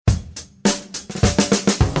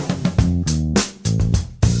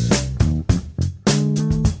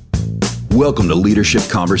Welcome to Leadership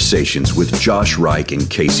Conversations with Josh Reich and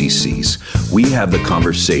Casey Cease. We have the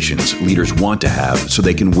conversations leaders want to have so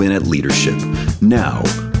they can win at leadership. Now,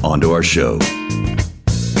 on to our show.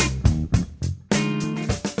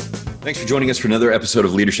 Thanks for joining us for another episode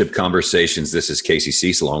of Leadership Conversations. This is Casey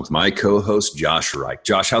Cease along with my co-host, Josh Reich.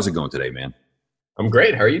 Josh, how's it going today, man? I'm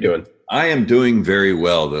great. How are you doing? I am doing very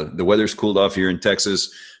well. The weather's cooled off here in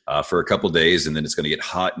Texas for a couple days, and then it's going to get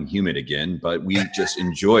hot and humid again, but we just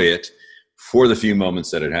enjoy it for the few moments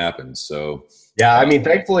that it happens. So yeah, I mean,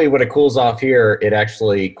 thankfully when it cools off here, it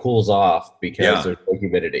actually cools off because there's no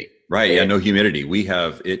humidity. Right. Yeah. No humidity. We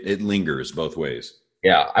have it lingers both ways.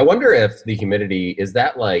 Yeah. I wonder if the humidity, is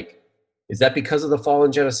that because of the fall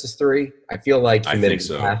in Genesis 3? I feel like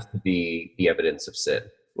humidity has to be the evidence of sin.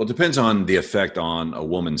 Well, it depends on the effect on a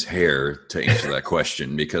woman's hair to answer that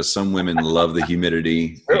question, because some women love the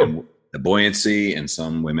humidity and the buoyancy, and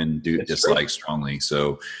some women do dislike strongly.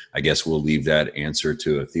 So I guess we'll leave that answer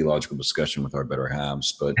to a theological discussion with our better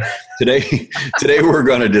halves. But today we're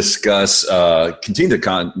going to discuss, continue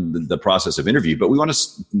the process of interview, but we want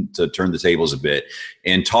to turn the tables a bit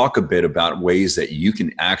and talk a bit about ways that you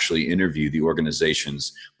can actually interview the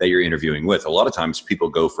organizations that you're interviewing with. A lot of times people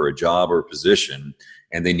go for a job or a position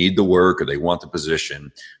and they need the work or they want the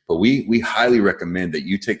position, but we highly recommend that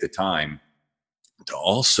you take the time to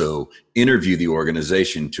also interview the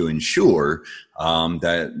organization to ensure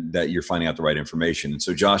that you're finding out the right information. And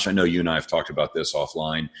so, Josh, I know you and I have talked about this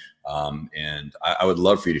offline, and I would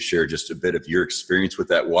love for you to share just a bit of your experience with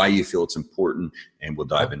that, why you feel it's important, and we'll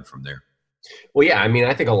dive in from there. Well, yeah, I mean,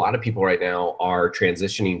 I think a lot of people right now are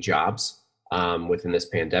transitioning jobs within this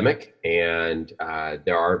pandemic, and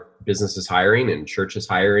there are businesses hiring and churches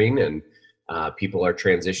hiring, and people are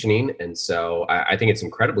transitioning. And so I think it's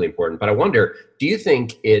incredibly important. But I wonder, do you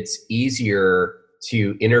think it's easier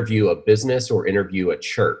to interview a business or interview a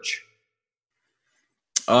church?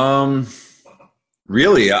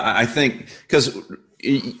 Really, I think, because,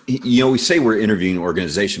 we say we're interviewing an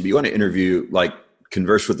organization, but you want to interview,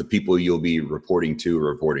 converse with the people you'll be reporting to or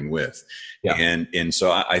reporting with. Yeah. And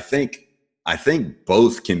so I think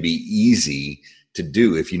both can be easy to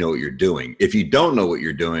do if you know what you're doing. If you don't know what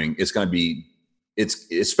you're doing, it's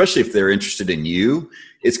especially if they're interested in you,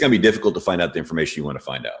 it's going to be difficult to find out the information you want to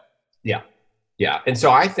find out. Yeah. Yeah. And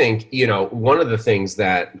so I think, one of the things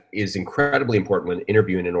that is incredibly important when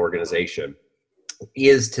interviewing an organization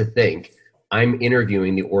is to think, I'm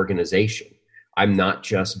interviewing the organization. I'm not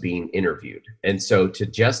just being interviewed. And so to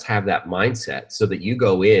just have that mindset so that you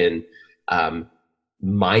go in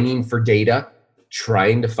mining for data,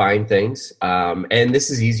 trying to find things. And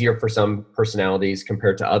this is easier for some personalities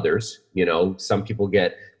compared to others. Some people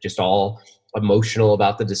get just all emotional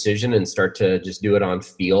about the decision and start to just do it on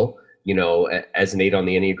feel. As an 8 on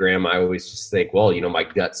the Enneagram, I always just think, well, my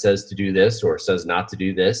gut says to do this or says not to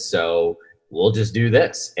do this. So we'll just do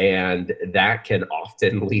this. And that can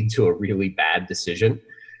often lead to a really bad decision.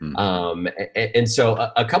 Mm-hmm. And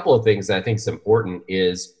so a couple of things that I think is important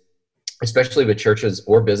is, especially with churches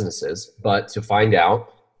or businesses, but to find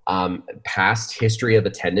out past history of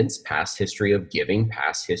attendance, past history of giving,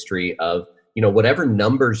 past history of, whatever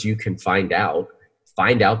numbers you can find out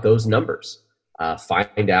those numbers.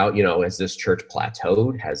 Find out, has this church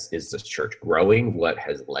plateaued? Is this church growing? What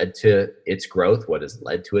has led to its growth? What has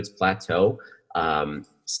led to its plateau?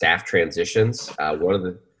 Staff transitions. One of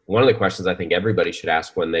the questions I think everybody should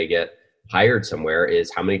ask when they get hired somewhere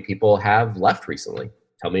is, how many people have left recently?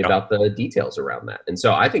 Tell me about the details around that. And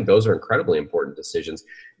so I think those are incredibly important decisions,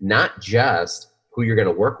 not just who you're going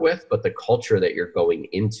to work with, but the culture that you're going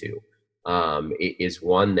into is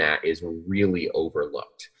one that is really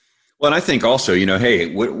overlooked. Well, and I think also,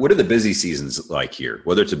 hey, what are the busy seasons like here?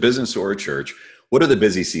 Whether it's a business or a church, what are the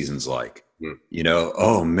busy seasons like?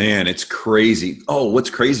 Oh man, it's crazy. Oh,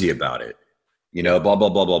 what's crazy about it? Blah, blah,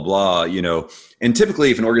 blah, blah, blah, and typically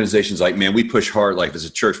if an organization's like, man, we push hard, like as a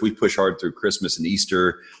church, we push hard through Christmas and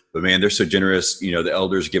Easter, but man, they're so generous. The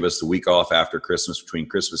elders give us the week off after Christmas, between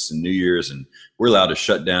Christmas and New Year's, and we're allowed to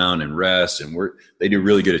shut down and rest. And they do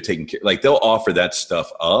really good at taking care. Like they'll offer that stuff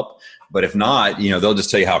up, but if not, they'll just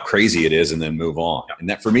tell you how crazy it is and then move on. And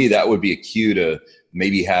that, for me, that would be a cue to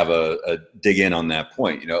maybe have a dig in on that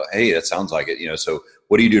point. Hey, that sounds like it, so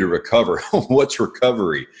what do you do to recover? What's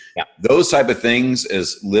recovery? Yeah. Those type of things,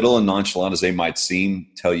 as little and nonchalant as they might seem,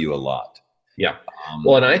 tell you a lot. Yeah.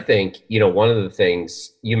 Well, and I think, one of the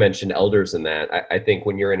things you mentioned elders in that, I think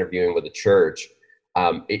when you're interviewing with a church,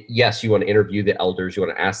 yes, you want to interview the elders. You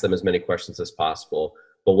want to ask them as many questions as possible.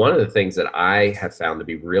 But one of the things that I have found to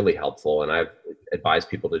be really helpful, and I've advised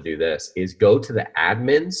people to do this, is go to the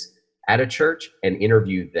admins at a church and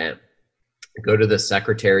interview them. Go to the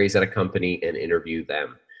secretaries at a company and interview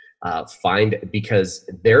them. Because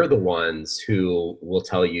they're the ones who will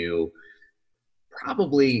tell you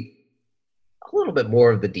probably a little bit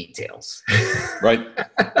more of the details. Right.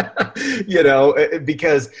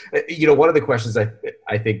 Because, one of the questions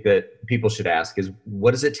I think that people should ask is,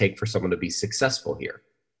 what does it take for someone to be successful here?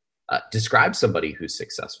 Describe somebody who's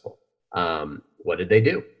successful. What did they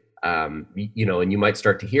do? And you might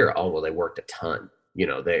start to hear, oh, well, they worked a ton.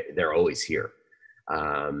 They're always here.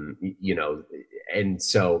 And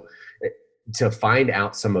so to find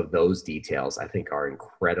out some of those details, I think are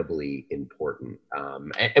incredibly important.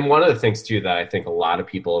 And one of the things too, that I think a lot of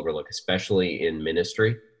people overlook, especially in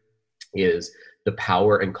ministry, is the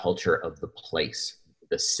power and culture of the place,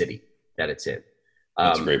 the city that it's in.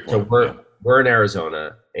 That's a great point. So we're in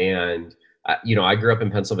Arizona, and I grew up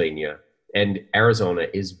in Pennsylvania, and Arizona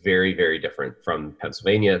is very, very different from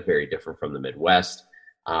Pennsylvania, very different from the Midwest.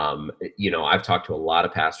 I've talked to a lot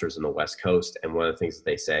of pastors in the West Coast, and one of the things that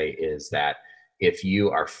they say is that if you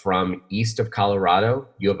are from east of Colorado,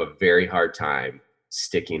 you have a very hard time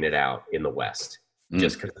sticking it out in the West,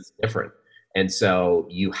 just because it's different. And so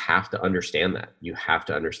you have to understand that. You have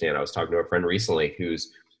to understand. I was talking to a friend recently he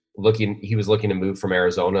was looking to move from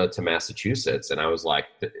Arizona to Massachusetts. And I was like,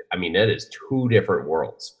 that is two different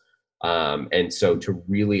worlds. And so to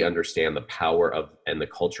really understand the power of and the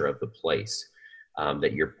culture of the place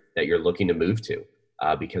that you're looking to move to,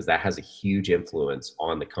 because that has a huge influence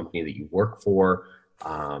on the company that you work for,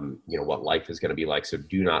 what life is going to be like. So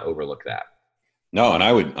do not overlook that. No, and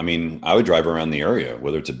I would drive around the area,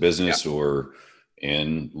 whether it's a business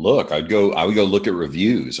and look, I would go look at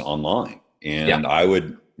reviews online, and I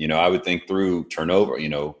would think through turnover,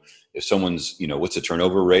 if someone's, what's the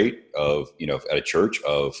turnover rate of, at a church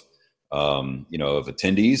of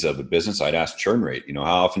attendees of a business. I'd ask churn rate,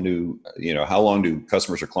 how long do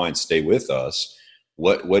customers or clients stay with us?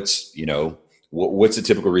 What's the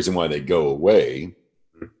typical reason why they go away?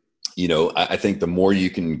 I think the more you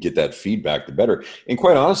can get that feedback, the better. And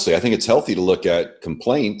quite honestly, I think it's healthy to look at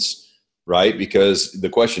complaints, right? Because the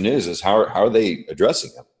question is how are they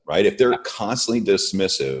addressing them, right? If they're constantly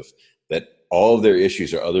dismissive that all of their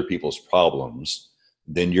issues are other people's problems,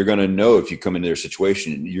 then you're going to know, if you come into their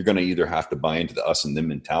situation, you're going to either have to buy into the us and them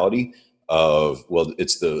mentality of, well,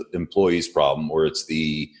 it's the employee's problem, or it's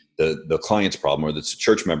the client's problem, or it's the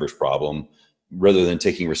church member's problem, rather than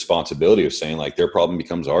taking responsibility of saying, like, their problem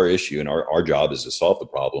becomes our issue and our job is to solve the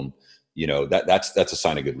problem. That's a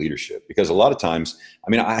sign of good leadership. Because a lot of times,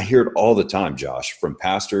 I hear it all the time, Josh, from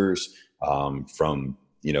pastors, from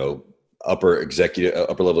upper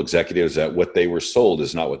level executives, that what they were sold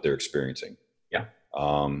is not what they're experiencing. Yeah.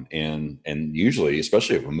 And usually,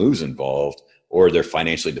 especially if a move's involved or they're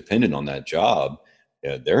financially dependent on that job,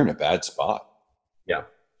 they're in a bad spot. Yeah.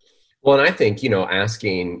 Well, and I think,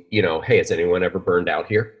 asking, hey, has anyone ever burned out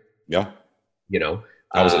here? Yeah.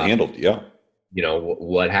 How was it handled? Yeah.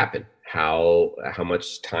 What happened? How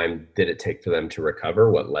much time did it take for them to recover?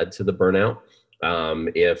 What led to the burnout?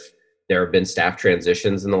 If there have been staff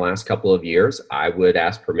transitions in the last couple of years, I would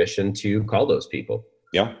ask permission to call those people.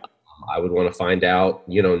 Yeah. I would want to find out,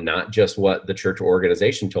 not just what the church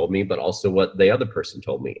organization told me, but also what the other person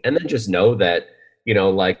told me. And then just know that,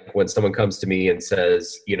 like when someone comes to me and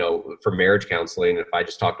says, for marriage counseling, if I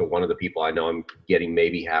just talk to one of the people, I know I'm getting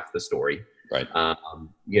maybe half the story. Right.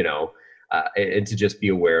 And to just be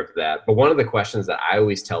aware of that. But one of the questions that I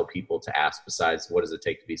always tell people to ask, besides what does it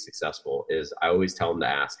take to be successful, is I always tell them to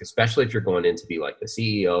ask, especially if you're going in to be like the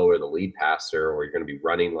CEO or the lead pastor, or you're going to be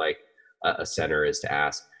running like a center, is to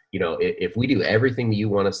ask, if we do everything that you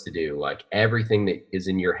want us to do, like everything that is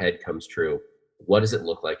in your head comes true, what does it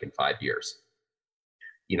look like in 5 years?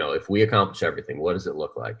 If we accomplish everything, what does it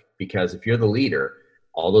look like? Because if you're the leader,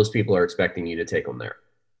 all those people are expecting you to take them there.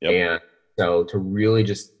 Yep. And so to really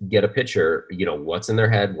just get a picture, what's in their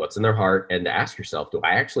head, what's in their heart, and to ask yourself, do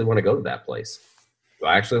I actually want to go to that place? Do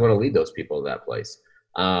I actually want to lead those people to that place?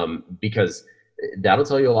 Because that'll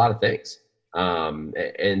tell you a lot of things.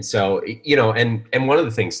 And so, and one of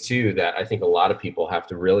the things too, that I think a lot of people have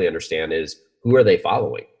to really understand is, who are they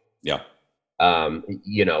following? Yeah.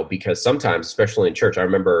 Because sometimes, especially in church, I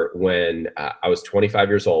remember when I was 25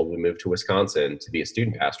 years old, we moved to Wisconsin to be a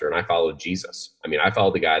student pastor, and I followed Jesus. I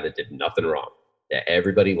followed the guy that did nothing wrong, that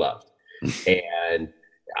everybody loved. And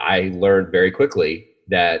I learned very quickly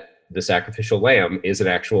that the sacrificial lamb is an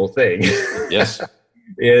actual thing. Yes.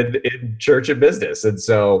 in church and business. And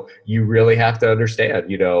so you really have to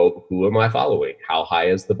understand, who am I following? How high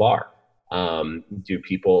is the bar?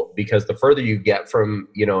 Because the further you get from,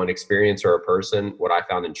 an experience or a person, what I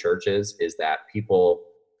found in churches is that people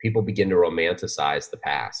begin to romanticize the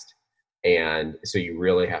past. And so you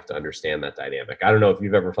really have to understand that dynamic. I don't know if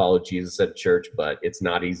you've ever followed Jesus at church, but it's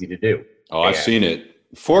not easy to do. Oh, I've seen it.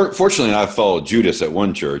 Fortunately, I followed Judas at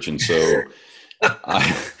one church, and so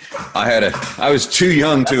I was too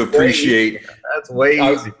young to appreciate. That's way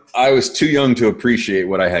easy. I was too young to appreciate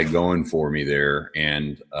what I had going for me there,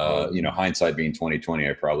 and hindsight being 2020,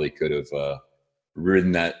 I probably could have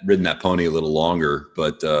ridden that pony a little longer.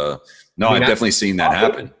 But no, I've definitely seen that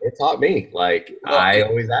happen. It taught me. Like, I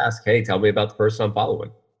always ask, hey, tell me about the person I'm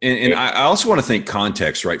following. And I also want to think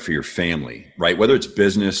context, right, for your family, right? Whether it's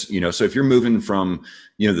business, so if you're moving from,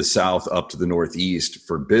 the South up to the Northeast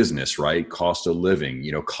for business, right? Cost of living,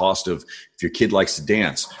 cost of, if your kid likes to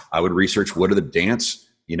dance, I would research what are the dance,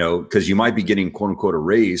 because you might be getting quote unquote a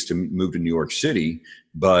raise to move to New York City,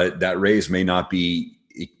 but that raise may not be,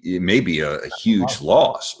 it may be a huge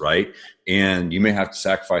loss, right? And you may have to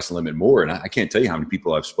sacrifice a little bit more. And I can't tell you how many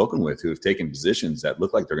people I've spoken with who have taken positions that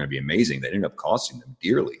look like they're going to be amazing. That end up costing them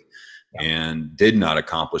dearly and did not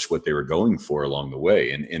accomplish what they were going for along the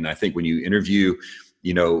way. And I think when you interview,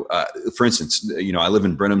 for instance, I live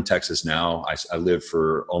in Brenham, Texas now. I lived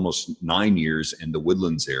for almost 9 years in the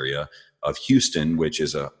Woodlands area of Houston, which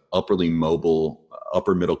is a upperly mobile,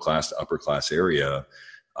 upper middle class to upper class area.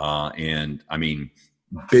 And I mean,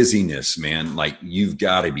 busyness, man, like you've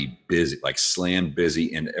got to be busy, like slam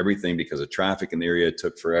busy and everything because of traffic in the area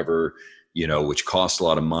took forever, which costs a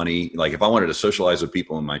lot of money. Like if I wanted to socialize with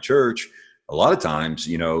people in my church, a lot of times,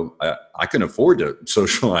 I couldn't afford to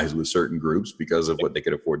socialize with certain groups because of what they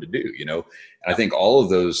could afford to do, and I think all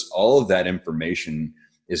of that information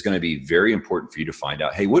is going to be very important for you to find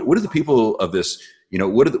out, hey, what are the people of this,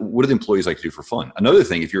 what do the employees like to do for fun? Another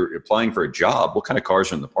thing, if you're applying for a job, what kind of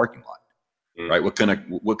cars are in the parking lot? Right? What kind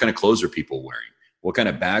of clothes are people wearing? What kind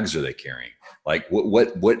of bags are they carrying? Like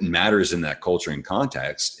what matters in that culture and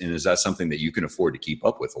context? And is that something that you can afford to keep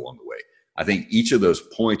up with along the way? I think each of those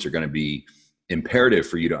points are going to be imperative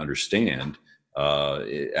for you to understand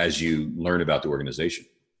as you learn about the organization.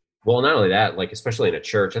 Well, not only that, like, especially in a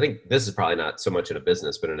church, I think this is probably not so much in a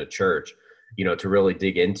business, but in a church, to really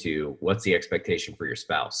dig into what's the expectation for your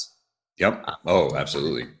spouse. Yep. Oh,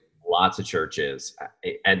 absolutely. Lots of churches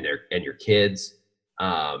and your kids,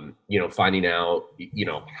 finding out,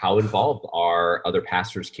 how involved are other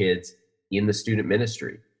pastors' kids in the student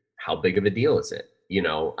ministry? How big of a deal is it?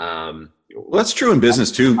 Well, that's true in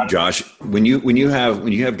business too, Josh. When you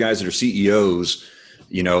have guys that are CEOs,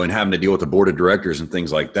 and having to deal with the board of directors and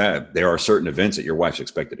things like that, there are certain events that your wife's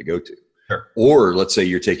expected to go to. Sure. Or let's say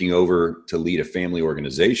you're taking over to lead a family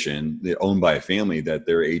organization owned by a family that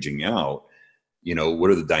they're aging out. What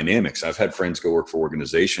are the dynamics? I've had friends go work for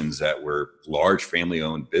organizations that were large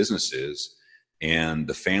family-owned businesses, and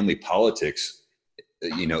the family politics,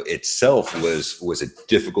 itself was a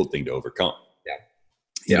difficult thing to overcome.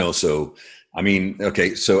 Yeah. So, I mean,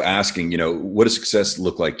 okay, so asking, what does success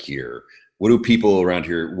look like here? What do people around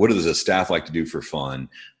here, what does the staff like to do for fun?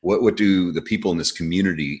 What do the people in this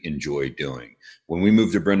community enjoy doing? When we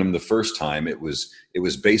moved to Brenham the first time, it was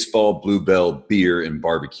baseball, Bluebell, beer, and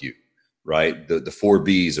barbecue. Right? The 4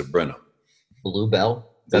 B's of Brenham. Bluebell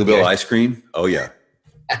ice cream. Oh yeah.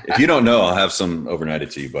 If you don't know, I'll have some overnight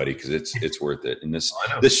to you, buddy, because it's worth it. And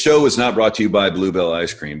this show is not brought to you by Bluebell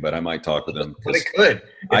ice cream, but I might talk with them. But it could.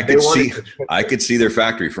 I could see their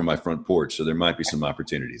factory from my front porch, so there might be some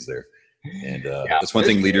opportunities there. And that's one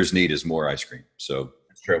thing leaders need is more ice cream. So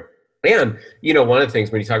that's true. And, one of the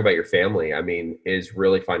things when you talk about your family, I mean, is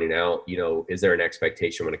really finding out, is there an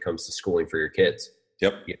expectation when it comes to schooling for your kids?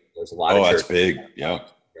 Yep. There's a lot of that's big. Yeah.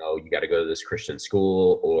 You got to go to this Christian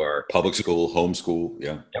school or public school, homeschool.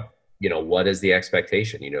 Yeah. Yep. What is the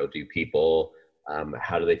expectation? Do people,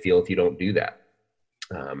 how do they feel if you don't do that?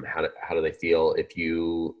 How do they feel if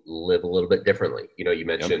you live a little bit differently? You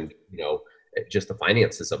mentioned, just the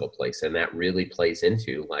finances of a place, and that really plays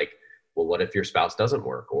into like, well, what if your spouse doesn't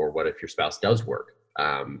work, or what if your spouse does work?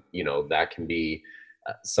 That can be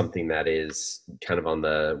something that is kind of on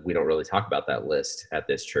the, we don't really talk about that list at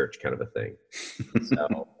this church kind of a thing.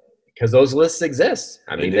 So, because those lists exist.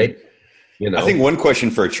 I mean, they I think one question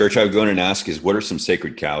for a church I would go in and ask is, what are some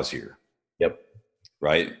sacred cows here? Yep.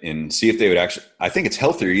 Right. And see if they would actually, I think it's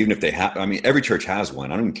healthier even if they have, I mean, every church has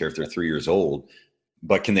one. I don't even care if they're 3 years old,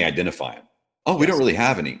 but can they identify them? Oh, we don't really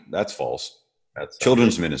have any. That's false. That's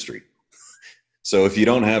children's ministry. So if you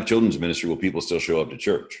don't have children's ministry, will people still show up to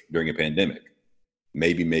church during a pandemic?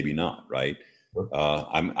 Maybe, maybe not, right?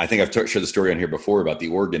 I think I've shared the story on here before about the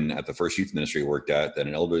organ at the first youth ministry I worked at that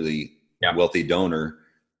an elderly, wealthy donor,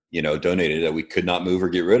 donated that we could not move or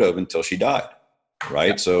get rid of until she died. right?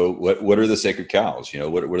 Yeah. So what are the sacred cows?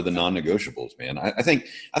 What are the non-negotiables, man? I think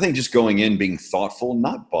just going in, being thoughtful,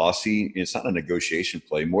 not bossy. It's not a negotiation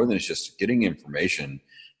play more than it's just getting information,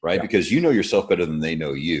 right? Yeah. Because you know yourself better than they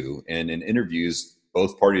know you. And in interviews,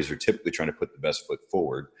 both parties are typically trying to put the best foot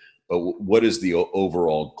forward. But what is the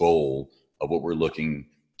overall goal of what we're looking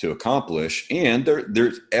to accomplish? And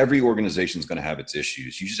there's every organization is going to have its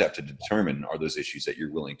issues. You just have to determine, are those issues that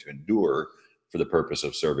you're willing to endure for the purpose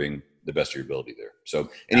of serving the best of your ability there. So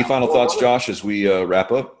any final thoughts, Josh, as we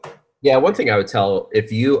wrap up? Yeah, one thing I would tell, if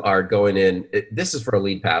you are going in, this is for a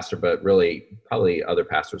lead pastor, but really probably other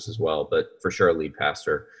pastors as well, but for sure a lead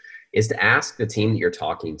pastor, is to ask the team that you're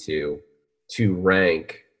talking to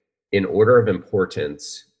rank in order of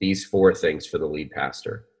importance these 4 things for the lead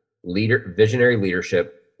pastor: visionary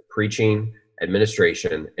leadership, preaching,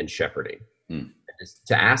 administration, and shepherding.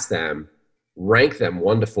 To ask them, rank them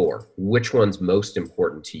 1 to 4. Which one's most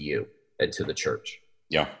important to you and to the church?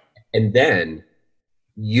 Yeah. And then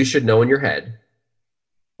you should know in your head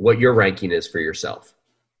what your ranking is for yourself.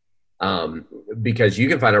 Because you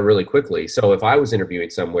can find out really quickly. So if I was interviewing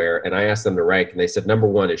somewhere and I asked them to rank and they said number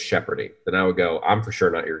 1 is shepherding, then I would go, I'm for sure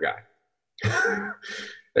not your guy.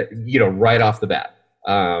 Right off the bat.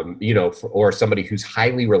 Or somebody who's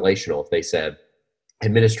highly relational, if they said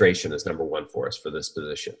administration is number 1 for us for this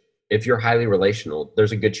position. If you're highly relational,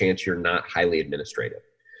 there's a good chance you're not highly administrative.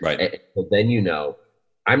 Right. But then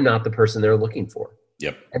I'm not the person they're looking for.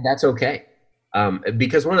 Yep. And that's okay.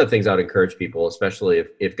 Because one of the things I would encourage people, especially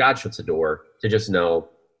if God shuts a door, to just know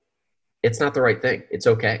it's not the right thing. It's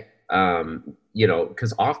okay.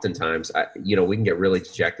 Because oftentimes, we can get really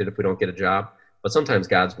dejected if we don't get a job. But sometimes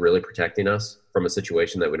God's really protecting us from a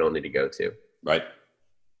situation that we don't need to go to. Right.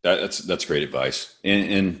 That's great advice.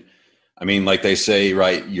 And I mean, like they say,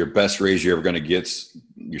 right, your best raise you're ever going to get's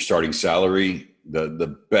your starting salary.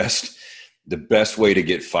 The best way to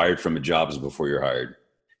get fired from a job is before you're hired.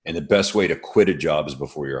 And the best way to quit a job is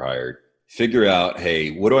before you're hired. Figure out, hey,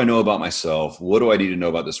 what do I know about myself? What do I need to know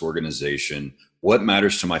about this organization? What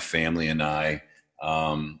matters to my family and I?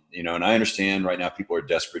 And I understand right now people are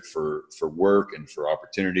desperate for work and for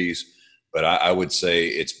opportunities, but I would say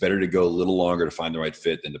it's better to go a little longer to find the right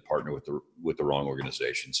fit than to partner with the wrong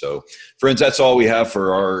organization. So friends, that's all we have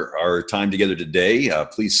for our time together today.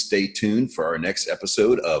 Please stay tuned for our next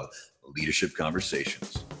episode of Leadership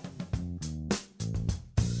Conversations.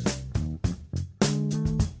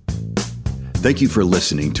 Thank you for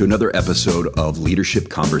listening to another episode of Leadership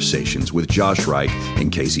Conversations with Josh Reich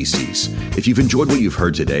and Casey Cease. If you've enjoyed what you've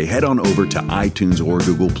heard today, head on over to iTunes or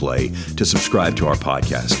Google Play to subscribe to our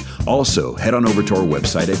podcast. Also, head on over to our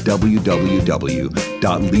website at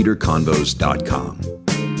www.leaderconvos.com.